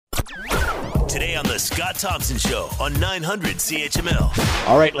Today on the Scott Thompson Show on 900 CHML.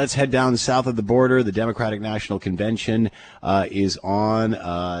 All right, let's head down south of the border. The Democratic National Convention is on.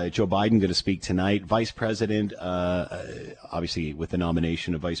 Joe Biden going to speak tonight. Vice President, obviously with the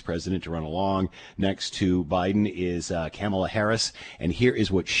nomination of Vice President to run along next to Biden is Kamala Harris. And here is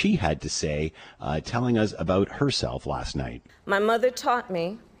what she had to say, telling us about herself last night. My mother taught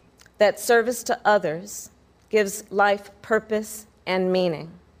me that service to others gives life purpose and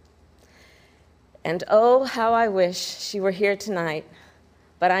meaning. And oh, how I wish she were here tonight,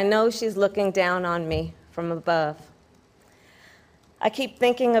 but I know she's looking down on me from above. I keep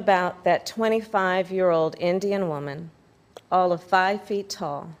thinking about that 25-year-old Indian woman, all of 5 feet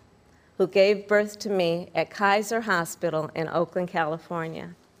tall, who gave birth to me at Kaiser Hospital in Oakland,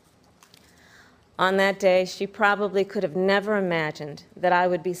 California. On that day, she probably could have never imagined that I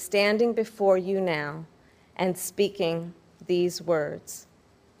would be standing before you now and speaking these words.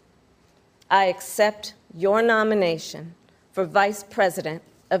 I accept your nomination for Vice President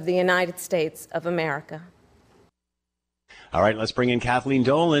of the United States of America. All right, let's bring in Kathleen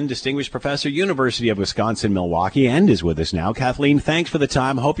Dolan, Distinguished Professor, University of Wisconsin-Milwaukee, and is with us now. Kathleen, thanks for the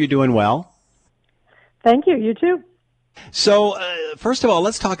time. Hope you're doing well. Thank you. You too. So, first of all,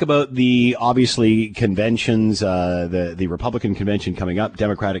 let's talk about the, obviously, conventions, the Republican convention coming up,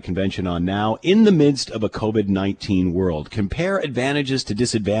 Democratic convention on now, in the midst of a COVID-19 world. Compare advantages to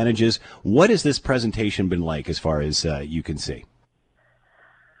disadvantages. What has this presentation been like as far as you can see?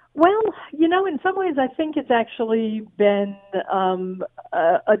 Well, in some ways, I think it's actually been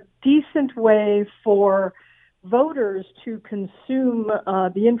a decent way for voters to consume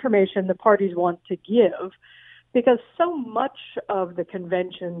the information the parties want to give, because so much of the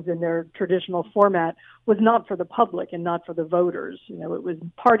conventions in their traditional format was not for the public and not for the voters. It was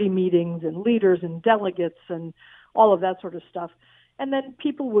party meetings and leaders and delegates and all of that sort of stuff. And then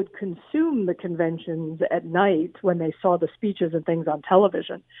people would consume the conventions at night when they saw the speeches and things on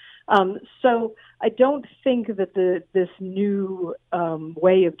television. So I don't think that this new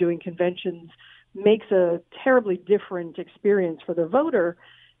way of doing conventions makes a terribly different experience for the voter.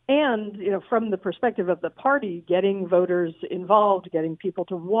 And, from the perspective of the party, getting voters involved, getting people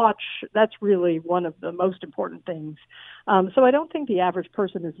to watch, that's really one of the most important things. So I don't think the average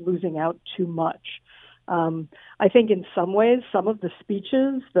person is losing out too much. I think in some ways, some of the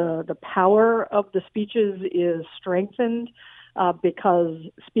speeches, the power of the speeches is strengthened because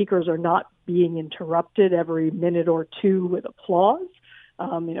speakers are not being interrupted every minute or two with applause.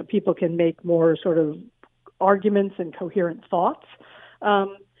 People can make more sort of arguments and coherent thoughts.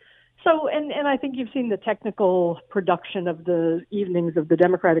 And I think you've seen the technical production of the evenings of the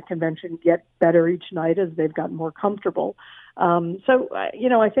Democratic Convention get better each night as they've gotten more comfortable.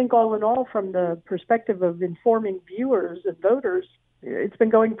 I think all in all, from the perspective of informing viewers and voters, it's been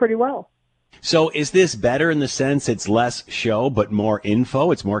going pretty well. So is this better in the sense it's less show but more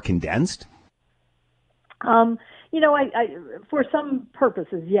info? It's more condensed? For some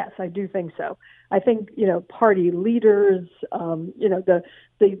purposes, yes, I do think so. I think, party leaders,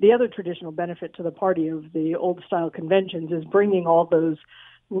 the other traditional benefit to the party of the old style conventions is bringing all those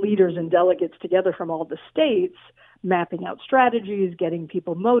leaders and delegates together from all the states, mapping out strategies, getting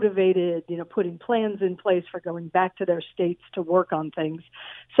people motivated, putting plans in place for going back to their states to work on things.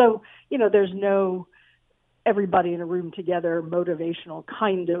 So, there's no everybody in a room together motivational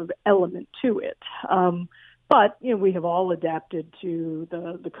kind of element to it. But, we have all adapted to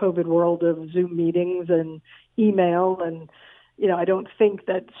the COVID world of Zoom meetings and email. And, I don't think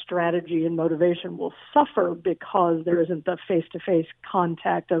that strategy and motivation will suffer because there isn't the face-to-face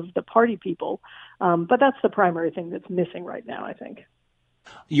contact of the party people. But that's the primary thing that's missing right now, I think.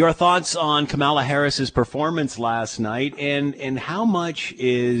 Your thoughts on Kamala Harris's performance last night, and how much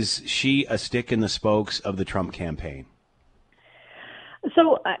is she a stick in the spokes of the Trump campaign?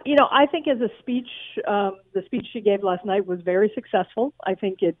 So, I think as a speech, the speech she gave last night was very successful. I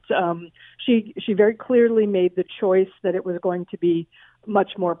think she very clearly made the choice that it was going to be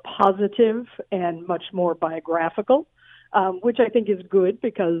much more positive and much more biographical, which I think is good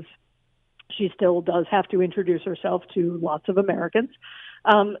because she still does have to introduce herself to lots of Americans.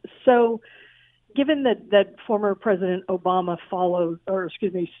 So given that former President Obama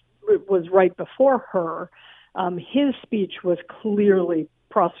was right before her, his speech was clearly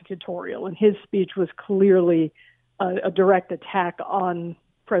prosecutorial, and his speech was clearly a direct attack on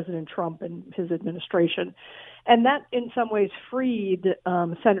President Trump and his administration. And that, in some ways, freed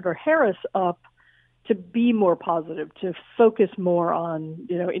Senator Harris up to be more positive, to focus more on,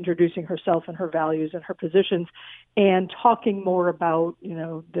 introducing herself and her values and her positions, and talking more about,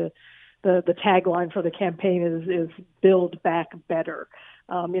 the tagline for the campaign is Build Back Better.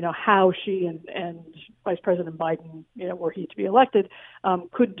 how she and Vice President Biden, were he to be elected,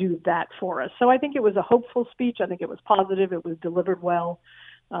 could do that for us. So I think it was a hopeful speech. I think it was positive. It was delivered well.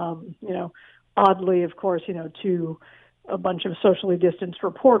 Oddly, of course, to a bunch of socially distanced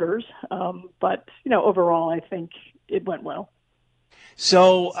reporters. But overall, I think it went well.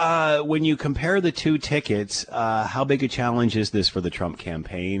 So when you compare the two tickets, how big a challenge is this for the Trump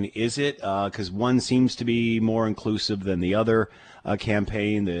campaign? Is it because one seems to be more inclusive than the other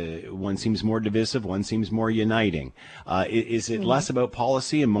campaign? One seems more divisive, one seems more uniting. Is it less about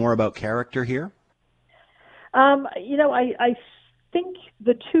policy and more about character here? I think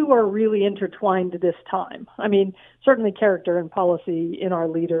the two are really intertwined this time. I mean, certainly character and policy in our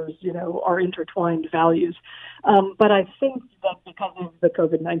leaders, are intertwined values. But I think that because of the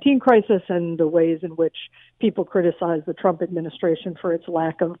COVID-19 crisis and the ways in which people criticize the Trump administration for its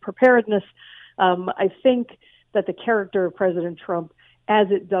lack of preparedness, I think that the character of President Trump, as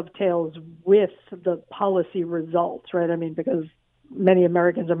it dovetails with the policy results, right? I mean, because many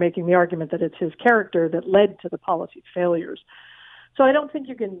Americans are making the argument that it's his character that led to the policy failures. So I don't think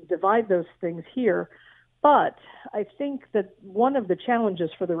you can divide those things here. But I think that one of the challenges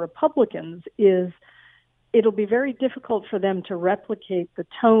for the Republicans is it'll be very difficult for them to replicate the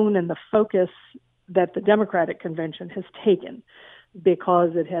tone and the focus that the Democratic convention has taken, because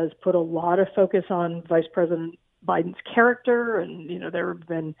it has put a lot of focus on Vice President Biden's character, and there have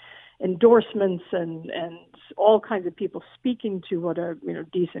been endorsements and all kinds of people speaking to what a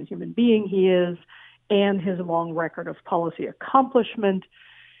decent human being he is, and his long record of policy accomplishment.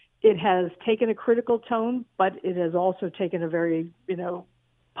 It has taken a critical tone, but it has also taken a very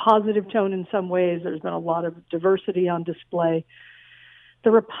positive tone in some ways. There's been a lot of diversity on display.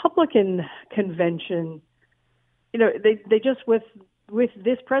 The Republican convention, they just, with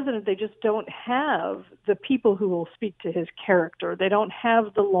this president, they just don't have the people who will speak to his character. They don't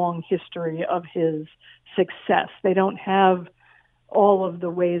have the long history of his success. They don't have all of the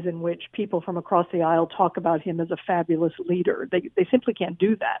ways in which people from across the aisle talk about him as a fabulous leader. They simply can't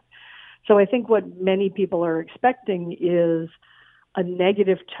do that. So I think what many people are expecting is a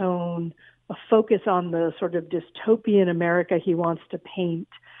negative tone, a focus on the sort of dystopian America he wants to paint,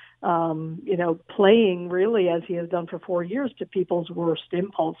 playing really, as he has done for 4 years, to people's worst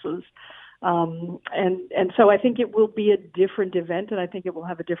impulses. And so I think it will be a different event, and I think it will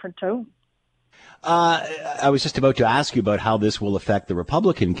have a different tone. I was just about to ask you about how this will affect the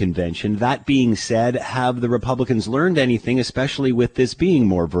Republican convention. That being said, have the Republicans learned anything, especially with this being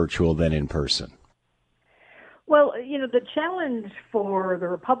more virtual than in person? Well, the challenge for the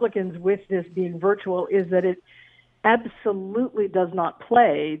Republicans with this being virtual is that it absolutely does not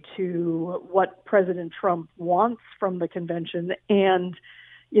play to what President Trump wants from the convention and,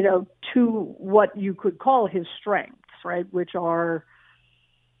 to what you could call his strengths, right, which are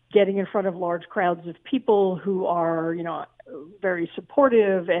getting in front of large crowds of people who are, very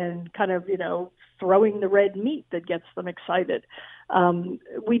supportive and kind of, throwing the red meat that gets them excited.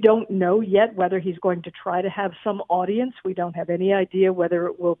 We don't know yet whether he's going to try to have some audience. We don't have any idea whether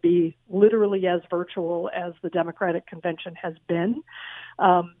it will be literally as virtual as the Democratic convention has been.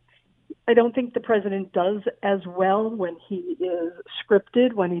 I don't think the president does as well when he is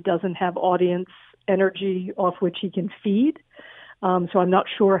scripted, when he doesn't have audience energy off which he can feed. So I'm not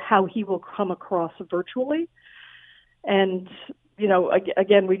sure how he will come across virtually. And,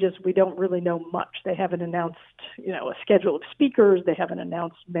 again, we don't really know much. They haven't announced, a schedule of speakers. They haven't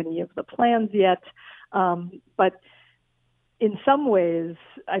announced many of the plans yet. But in some ways,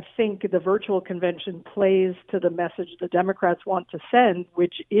 I think the virtual convention plays to the message the Democrats want to send,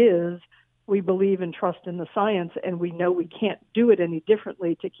 which is we believe and trust in the science, and we know we can't do it any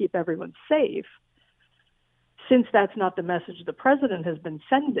differently to keep everyone safe. Since that's not the message the president has been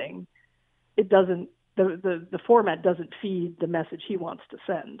sending, it doesn't. The format doesn't feed the message he wants to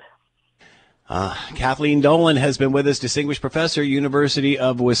send. Kathleen Dolan has been with us, Distinguished Professor, University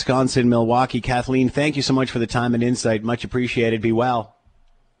of Wisconsin-Milwaukee. Kathleen, thank you so much for the time and insight. Much appreciated. Be well.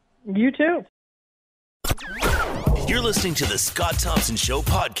 You too. You're listening to the Scott Thompson Show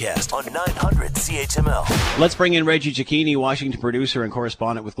podcast on 900 CHML. Let's bring in Reggie Cecchini, Washington producer and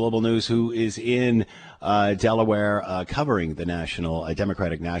correspondent with Global News, who is in Delaware covering the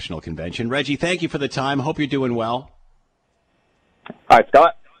Democratic National Convention. Reggie, thank you for the time. Hope you're doing well. Hi,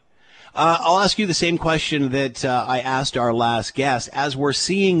 Scott. I'll ask you the same question that I asked our last guest. As we're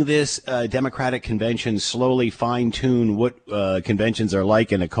seeing this Democratic convention slowly fine-tune what conventions are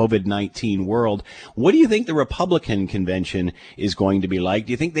like in a COVID-19 world, what do you think the Republican convention is going to be like?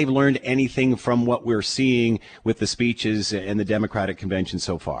 Do you think they've learned anything from what we're seeing with the speeches and the Democratic convention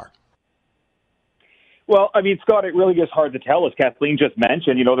so far? Well, I mean, Scott, it really is hard to tell. As Kathleen just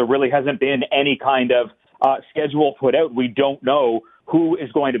mentioned, there really hasn't been any kind of schedule put out. We don't know who is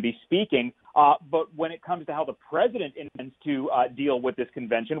going to be speaking. But when it comes to how the president intends to deal with this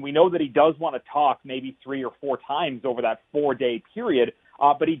convention, we know that he does want to talk maybe 3 or 4 times over that 4-day period,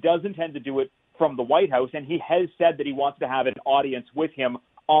 but he does intend to do it from the White House, and he has said that he wants to have an audience with him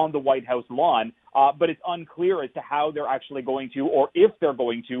on the White House lawn, but it's unclear as to how they're actually going to, or if they're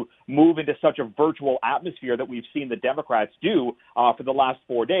going to, move into such a virtual atmosphere that we've seen the Democrats do for the last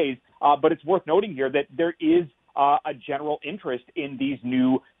 4 days. But it's worth noting here that there is a general interest in these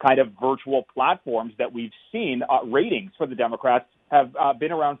new kind of virtual platforms that we've seen. Ratings for the Democrats have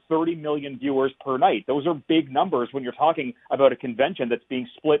been around 30 million viewers per night. Those are big numbers when you're talking about a convention that's being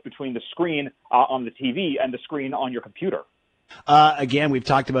split between the screen on the TV and the screen on your computer. Again, we've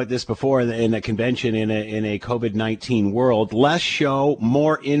talked about this before in a convention in a COVID-19 world. Less show,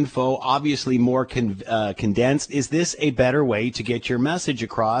 more info, obviously more condensed. Is this a better way to get your message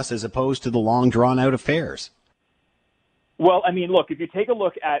across as opposed to the long, drawn-out affairs? Well, I mean, look, if you take a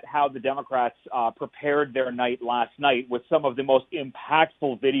look at how the Democrats prepared their night last night with some of the most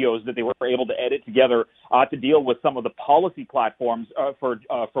impactful videos that they were able to edit together to deal with some of the policy platforms for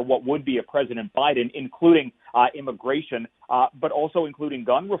what would be a President Biden, including immigration, but also including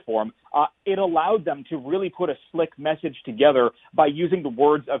gun reform, it allowed them to really put a slick message together by using the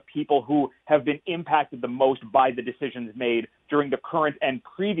words of people who have been impacted the most by the decisions made during the current and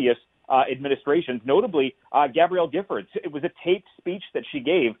previous administrations, notably Gabrielle Giffords. It was a taped speech that she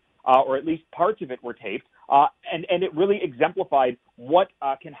gave, or at least parts of it were taped, and it really exemplified what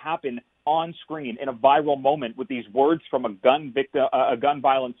can happen on screen in a viral moment with these words from a gun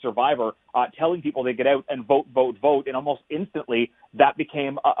violence survivor telling people they get out and vote, vote, vote, and almost instantly that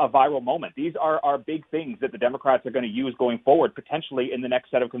became a viral moment. These are big things that the Democrats are going to use going forward, potentially in the next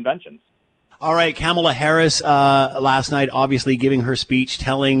set of conventions. All right, Kamala Harris last night, obviously giving her speech,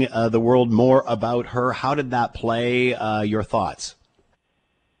 telling the world more about her. How did that play? Your thoughts?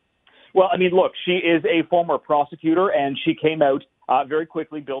 Well, I mean, look, she is a former prosecutor, and she came out very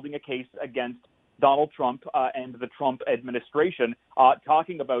quickly building a case against Donald Trump and the Trump administration,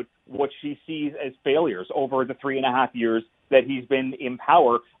 talking about what she sees as failures over the 3.5 years that he's been in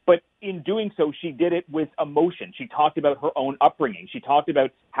power. But in doing so, she did it with emotion. She talked about her own upbringing. She talked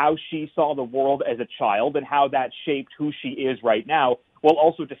about how she saw the world as a child and how that shaped who she is right now, while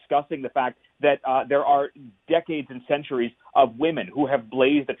also discussing the fact that there are decades and centuries of women who have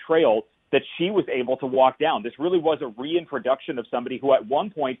blazed a trail that she was able to walk down. This really was a reintroduction of somebody who at one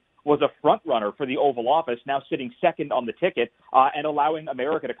point was a front runner for the Oval Office, now sitting second on the ticket, and allowing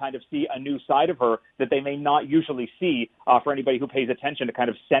America to kind of see a new side of her that they may not usually see for anybody who pays attention to kind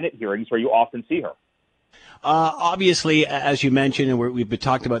of Senate hearings where you often see her. Obviously, as you mentioned, and we've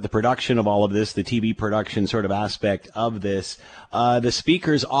talked about the production of all of this, the TV production sort of aspect of this. The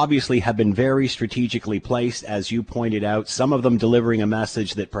speakers obviously have been very strategically placed, as you pointed out, some of them delivering a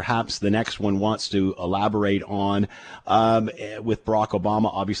message that perhaps the next one wants to elaborate on, with Barack Obama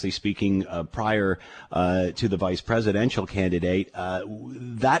obviously speaking prior to the vice presidential candidate.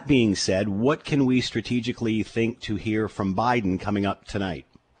 That being said, what can we strategically think to hear from Biden coming up tonight?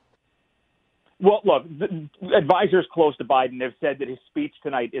 Well, look, the advisors close to Biden have said that his speech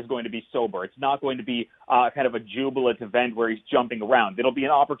tonight is going to be sober. It's not going to be kind of a jubilant event where he's jumping around. It'll be an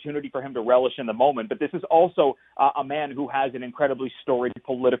opportunity for him to relish in the moment. But this is also a man who has an incredibly storied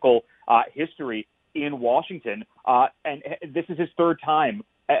political history in Washington. And this is his 3rd time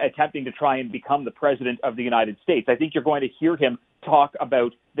attempting to try and become the president of the United States. I think you're going to hear him talk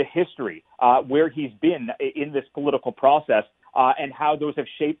about the history, where he's been in this political process, and how those have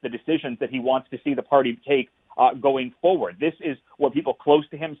shaped the decisions that he wants to see the party take going forward. This is what people close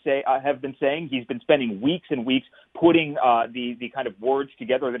to him have been saying. He's been spending weeks and weeks putting the kind of words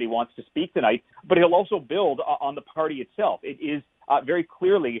together that he wants to speak tonight, but he'll also build on the party itself. It is very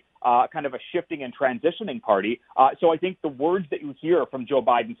clearly kind of a shifting and transitioning party. So I think the words that you hear from Joe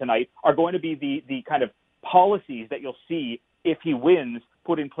Biden tonight are going to be the kind of policies that you'll see if he wins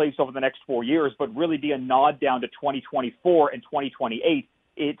put in place over the next 4 years, but really be a nod down to 2024 and 2028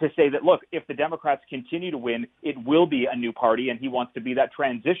 to say that, look, if the Democrats continue to win, it will be a new party, and he wants to be that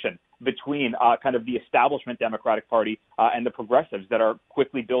transition between kind of the establishment Democratic Party and the progressives that are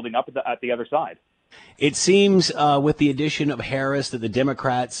quickly building up at the other side. It seems with the addition of Harris that the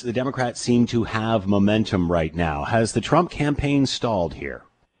Democrats seem to have momentum right now. Has the Trump campaign stalled here?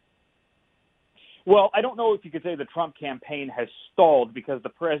 Well, I don't know if you could say the Trump campaign has stalled, because the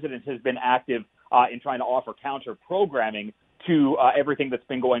president has been active in trying to offer counter-programming to everything that's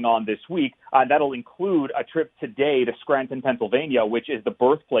been going on this week. That'll include a trip today to Scranton, Pennsylvania, which is the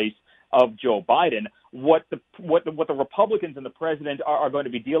birthplace of Joe Biden. What the Republicans and the president are going to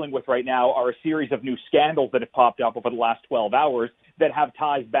be dealing with right now are a series of new scandals that have popped up over the last 12 hours that have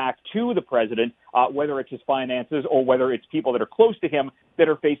ties back to the president, whether it's his finances or whether it's people that are close to him that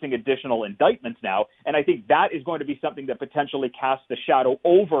are facing additional indictments now. And I think that is going to be something that potentially casts a shadow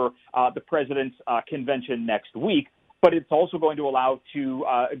over the president's convention next week. But it's also going to allow to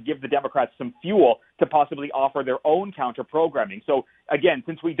give the Democrats some fuel to possibly offer their own counter-programming. So, again,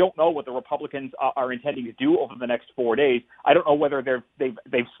 since we don't know what the Republicans are intending to do over the next 4 days, I don't know whether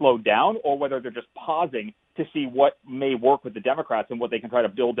they've slowed down or whether they're just pausing to see what may work with the Democrats and what they can try to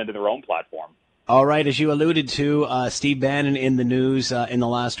build into their own platform. All right, as you alluded to, Steve Bannon in the news in the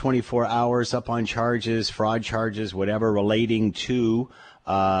last 24 hours, up on charges, fraud charges, whatever, relating to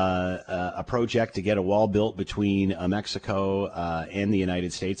a project to get a wall built between Mexico and the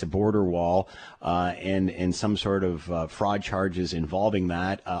United States, a border wall, and some sort of fraud charges involving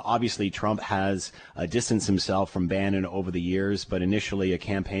that. Obviously, Trump has distanced himself from Bannon over the years, but initially a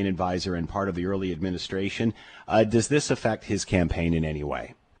campaign advisor and part of the early administration. Does this affect his campaign in any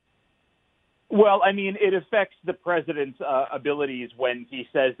way? Well, I mean, it affects the president's abilities when he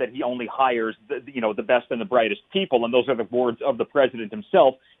says that he only hires the best and the brightest people, and those are the words of the president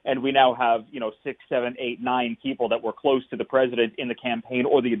himself. And we now have 6, 7, 8, 9 people that were close to the president in the campaign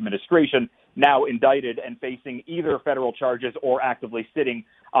or the administration now indicted and facing either federal charges or actively sitting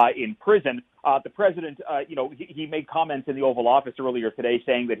in prison. The president, he made comments in the Oval Office earlier today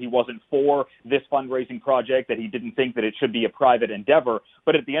saying that he wasn't for this fundraising project, that he didn't think that it should be a private endeavor.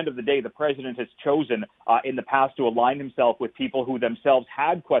 But at the end of the day, the president has chosen in the past to align himself with people who themselves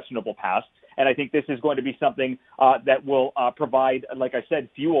had questionable pasts. And I think this is going to be something that will provide, like I said,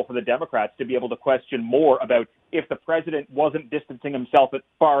 fuel for the Democrats to be able to question more about if the president wasn't distancing himself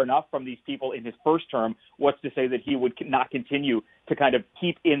far enough from these people in his first term, what's to say that he would not continue to kind of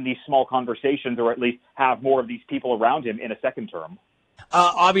keep in these small conversations or at least have more of these people around him in a second term?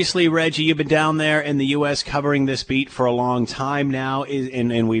 Obviously, Reggie, you've been down there in the U.S. covering this beat for a long time now,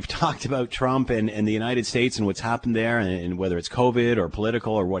 and we've talked about Trump and the United States and what's happened there, and whether it's COVID or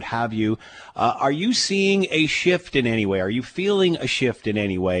political or what have you. Are you seeing a shift in any way? Are you feeling a shift in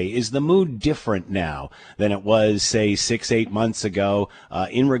any way? Is the mood different now than it was, say, 6, 8 months ago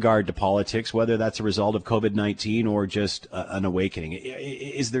in regard to politics, whether that's a result of COVID-19 or just an awakening?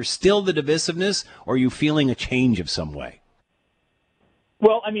 Is there still the divisiveness, or are you feeling a change of some way?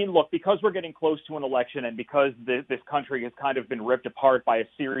 Well, I mean, look, because we're getting close to an election and because this country has kind of been ripped apart by a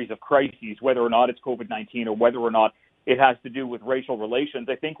series of crises, whether or not it's COVID-19 or whether or not it has to do with racial relations,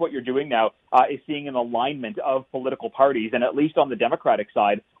 I think what you're doing now is seeing an alignment of political parties, and at least on the Democratic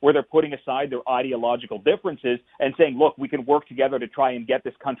side, where they're putting aside their ideological differences and saying, look, we can work together to try and get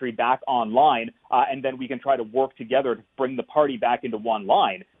this country back online, and then we can try to work together to bring the party back into one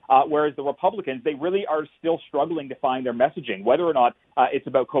line. Whereas the Republicans, they really are still struggling to find their messaging, whether or not it's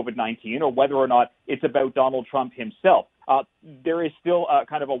about COVID-19 or whether or not it's about Donald Trump himself. There is still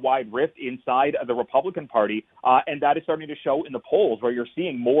kind of a wide rift inside of the Republican Party, and that is starting to show in the polls, where you're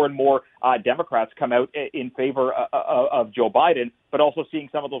seeing more and more Democrats come out in favor of Joe Biden, but also seeing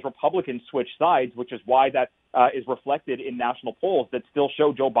some of those Republicans switch sides, which is why that is reflected in national polls that still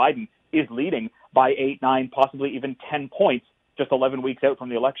show Joe Biden is leading by 8, 9, possibly even 10 points just 11 weeks out from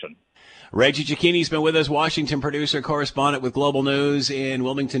the election. Reggie Cecchini's been with us, Washington producer, correspondent with Global News in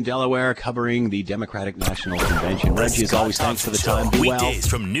Wilmington, Delaware, covering the Democratic National Convention. Reggie, as always, thanks for the time. Be well. Weekdays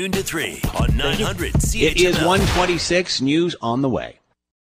from noon to 3 on 900 CHML. It is 1:26. News on the way.